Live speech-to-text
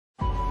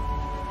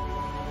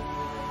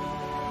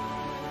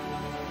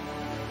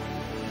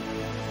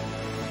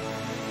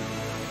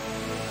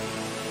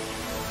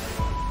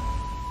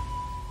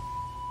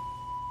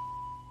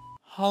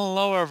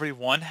Hello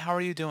everyone, how are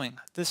you doing?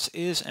 This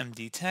is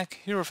MD Tech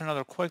here with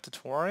another quick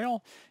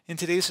tutorial. In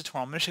today's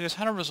tutorial, I'm going to show you guys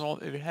how to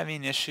resolve if you're having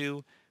an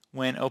issue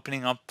when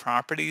opening up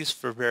properties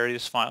for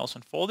various files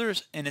and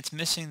folders and it's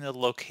missing the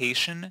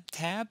location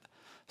tab.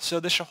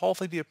 So this should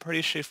hopefully be a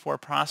pretty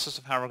straightforward process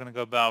of how we're going to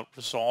go about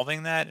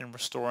resolving that and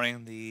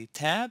restoring the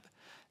tab.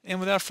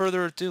 And without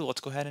further ado, let's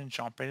go ahead and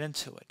jump right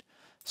into it.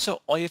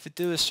 So all you have to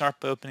do is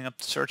start by opening up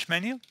the search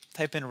menu,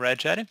 type in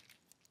regedit,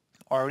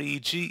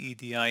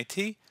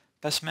 REGEDIT.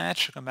 Best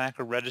match, come back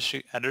to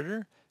Registry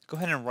Editor. Go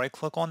ahead and right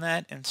click on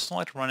that and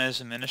select Run as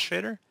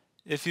Administrator.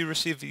 If you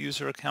receive a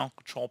user account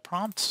control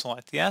prompt,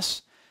 select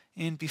Yes.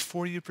 And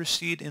before you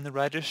proceed in the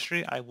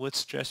registry, I would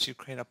suggest you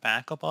create a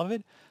backup of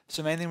it.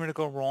 So if anything were to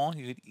go wrong,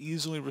 you could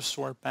easily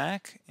restore it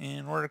back.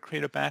 In order to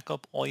create a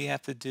backup, all you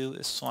have to do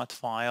is select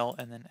File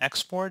and then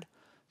Export.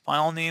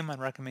 File name, I'd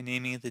recommend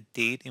naming the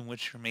date in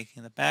which you're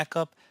making the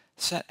backup.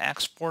 Set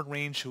export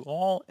range to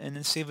all and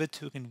then save it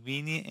to a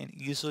convenient and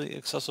easily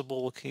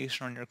accessible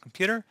location on your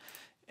computer.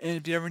 And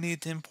if you ever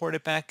need to import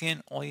it back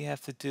in, all you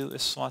have to do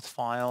is select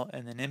File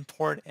and then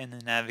Import and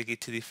then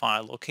navigate to the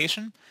file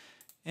location.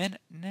 And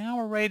now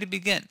we're ready to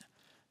begin.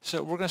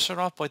 So we're going to start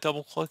off by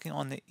double clicking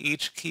on the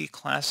HKey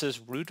classes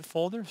root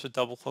folder. So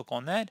double click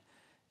on that.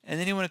 And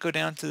then you want to go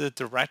down to the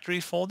directory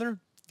folder.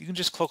 You can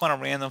just click on a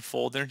random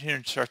folder here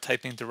and start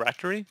typing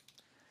directory.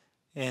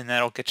 And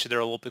that'll get you there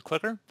a little bit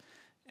quicker.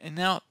 And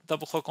now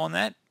double click on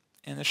that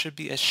and there should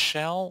be a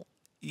shell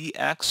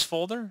EX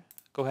folder.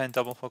 Go ahead and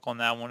double click on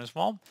that one as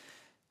well.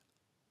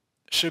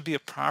 Should be a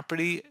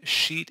property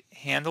sheet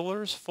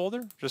handlers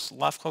folder. Just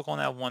left click on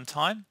that one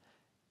time.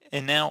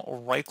 And now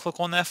right click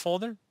on that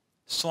folder,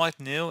 select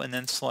new and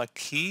then select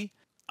key.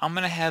 I'm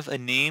going to have a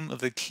name of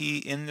the key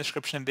in the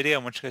description video.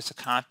 I want you guys to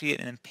copy it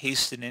and then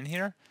paste it in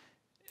here.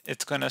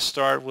 It's going to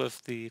start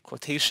with the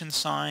quotation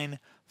sign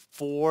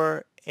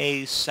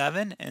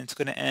 4A7 and it's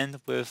going to end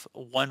with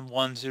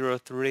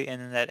 1103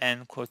 and then that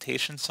end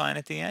quotation sign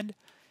at the end.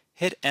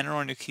 Hit enter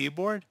on your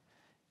keyboard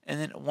and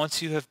then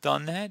once you have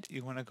done that,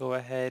 you want to go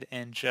ahead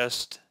and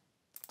just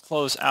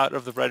close out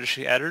of the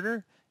registry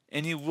editor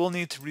and you will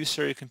need to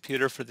restart your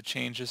computer for the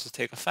changes to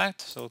take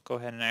effect. So go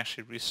ahead and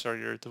actually restart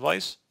your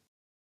device.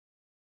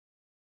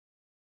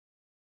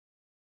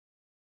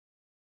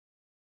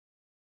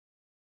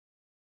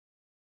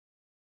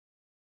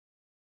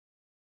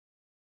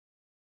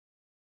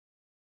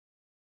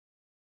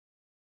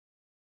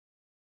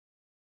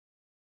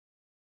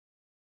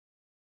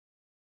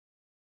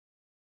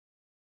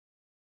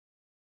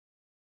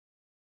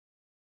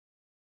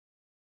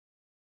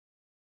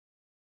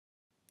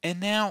 And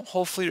now,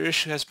 hopefully your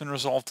issue has been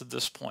resolved at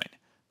this point.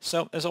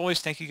 So, as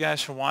always, thank you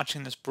guys for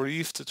watching this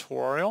brief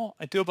tutorial.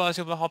 I do hope I was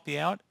able to help you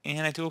out,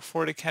 and I do look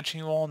forward to catching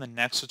you all in the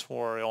next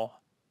tutorial.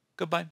 Goodbye.